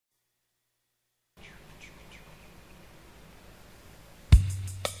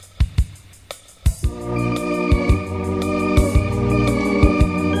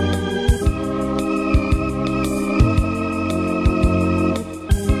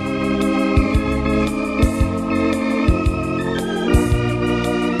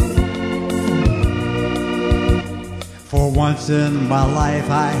once in my life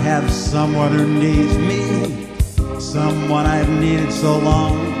I have someone who needs me, someone I've needed so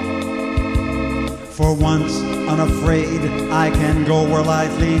long. For once unafraid I can go where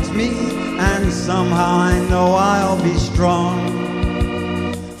life leads me, and somehow I know I'll be strong.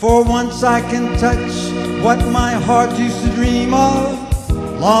 For once I can touch what my heart used to dream of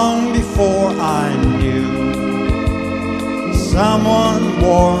long before I knew someone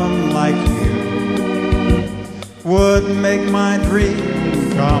warm like you would make my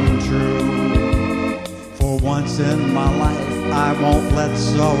dream come true. For once in my life I won't let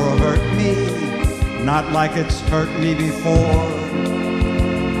sorrow hurt me, not like it's hurt me before.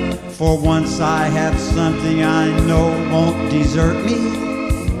 For once I have something I know won't desert me,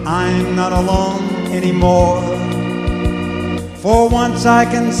 I'm not alone anymore. For once I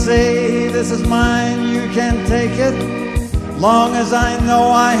can say this is mine, you can take it. Long as I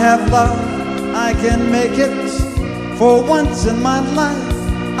know I have love, I can make it. For once in my life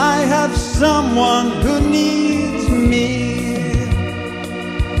I have someone who needs me.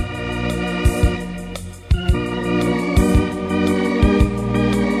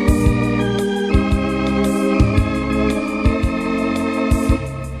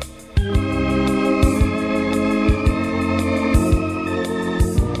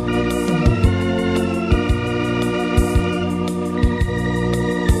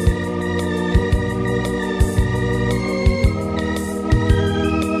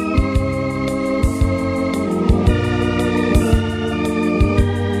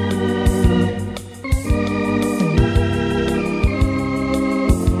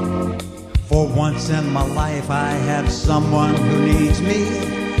 For once in my life I have someone who needs me,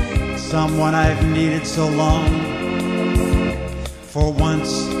 someone I've needed so long. For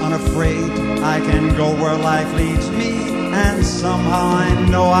once unafraid I can go where life leads me, and somehow I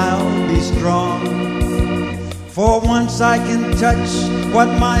know I'll be strong. For once I can touch what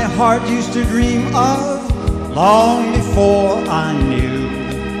my heart used to dream of long before I knew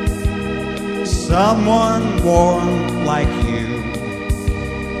someone warm like you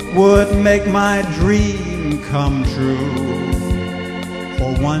would make my dream come true.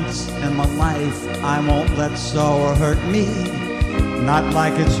 For once in my life I won't let sorrow hurt me, not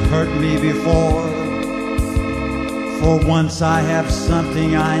like it's hurt me before. For once I have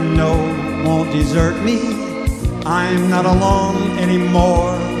something I know won't desert me, I'm not alone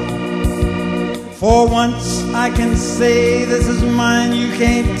anymore. For once I can say this is mine, you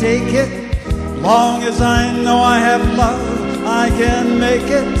can't take it. Long as I know I have love, I can make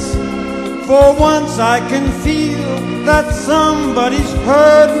it. For once I can feel that somebody's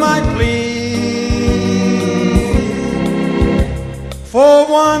heard my plea. For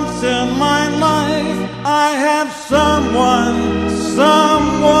once in my life I have someone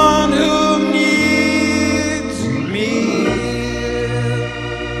who needs me.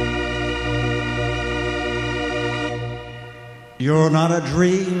 You're not a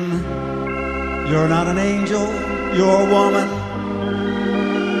dream, you're not an angel, you're a woman.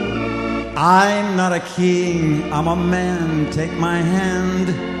 I'm not a king, I'm a man, take my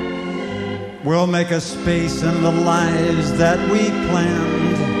hand. We'll make a space in the lives that we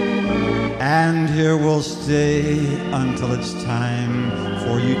planned, and here we'll stay until it's time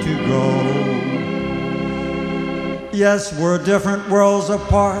for you to go. Yes, we're different worlds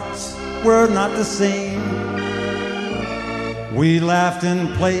apart, we're not the same. We laughed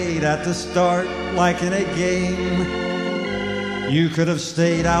and played at the start like in a game. You could have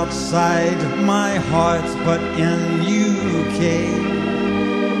stayed outside my heart, but in you came.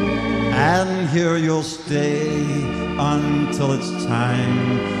 And here you'll stay until it's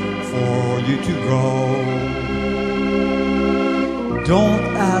time for you to go. Don't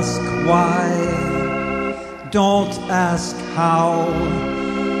ask why, don't ask how,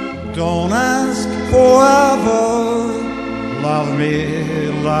 don't ask forever. Love me,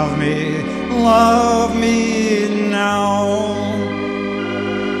 love me, love me now.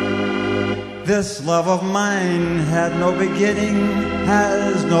 This love of mine had no beginning,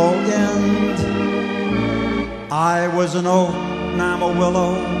 has no end. I was an oak, now I'm a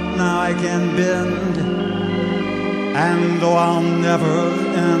willow, now I can bend. And though I'll never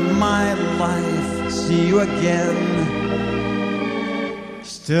in my life see you again,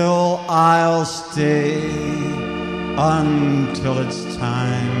 still I'll stay until it's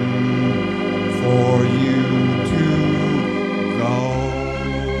time for you to go.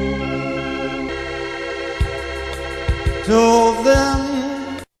 Till then